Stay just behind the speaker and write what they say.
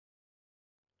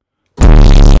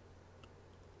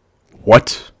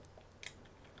What?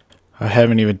 I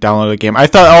haven't even downloaded the game. I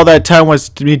thought all that time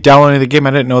was me downloading the game.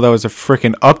 I didn't know that was a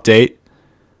freaking update.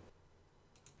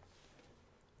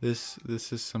 This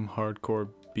is some hardcore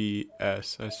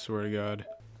BS, I swear to God.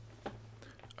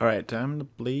 Alright, time to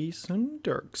play some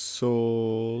Dark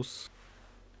Souls.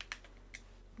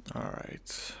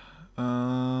 Alright.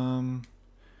 I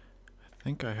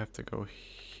think I have to go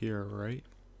here, right?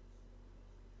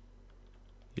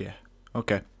 Yeah,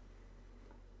 okay.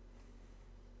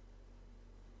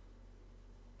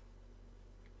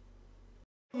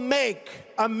 Make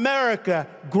America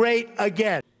great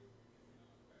again.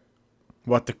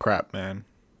 What the crap, man?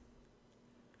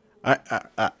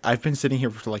 I've been sitting here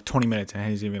for like 20 minutes and it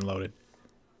hasn't even loaded.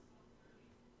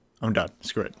 I'm done.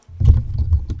 Screw it.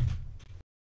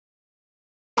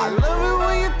 I love it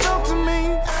when you talk to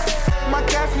me. My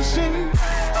cash machine.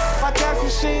 My cash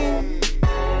machine.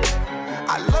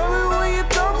 I love it when you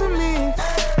talk to me.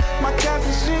 My cash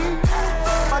machine.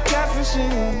 My cash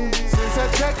machine. Since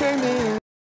that check came in.